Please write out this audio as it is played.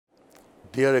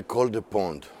Dear École de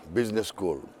Pont Business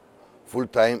School,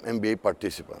 full-time MBA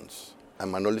participants,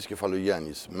 I'm MEP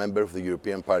Kefalogiannis, member of the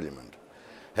European Parliament,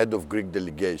 head of Greek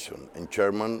delegation and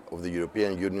chairman of the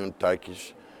European Union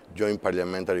Turkish Joint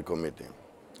Parliamentary Committee.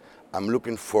 I'm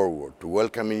looking forward to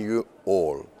welcoming you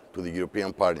all to the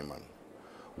European Parliament.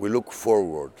 We look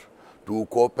forward to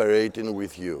cooperating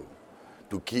with you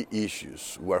to key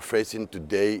issues we are facing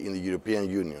today in the European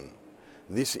Union.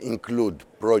 These include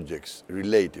projects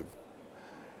related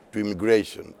to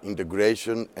immigration,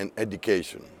 integration and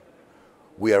education.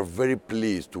 We are very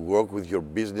pleased to work with your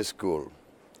business school,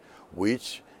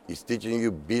 which is teaching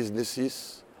you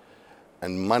businesses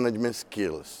and management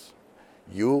skills.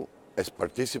 You, as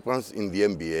participants in the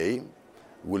MBA,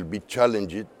 will be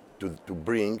challenged to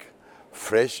bring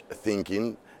fresh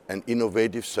thinking and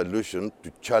innovative solutions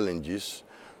to challenges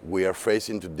we are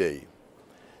facing today.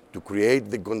 To create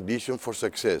the condition for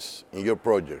success in your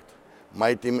project,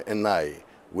 my team and I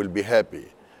will be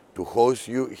happy to host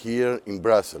you here in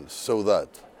Brussels so that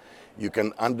you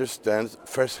can understand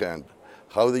firsthand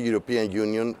how the European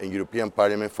Union and European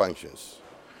Parliament functions.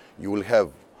 You will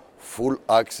have full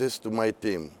access to my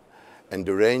team and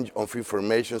the range of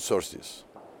information sources.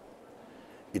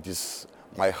 It is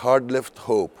my hard-left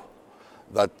hope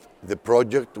that the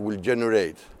project will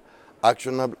generate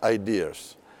actionable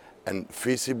ideas and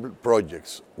feasible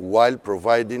projects while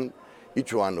providing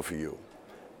each one of you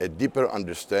a deeper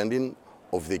understanding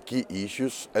of the key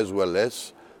issues as well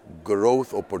as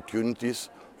growth opportunities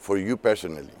for you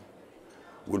personally.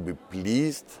 We'll be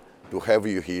pleased to have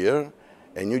you here,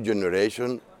 a new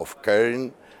generation of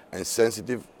caring and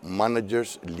sensitive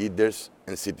managers, leaders,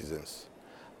 and citizens.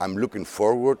 I'm looking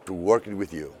forward to working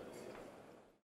with you.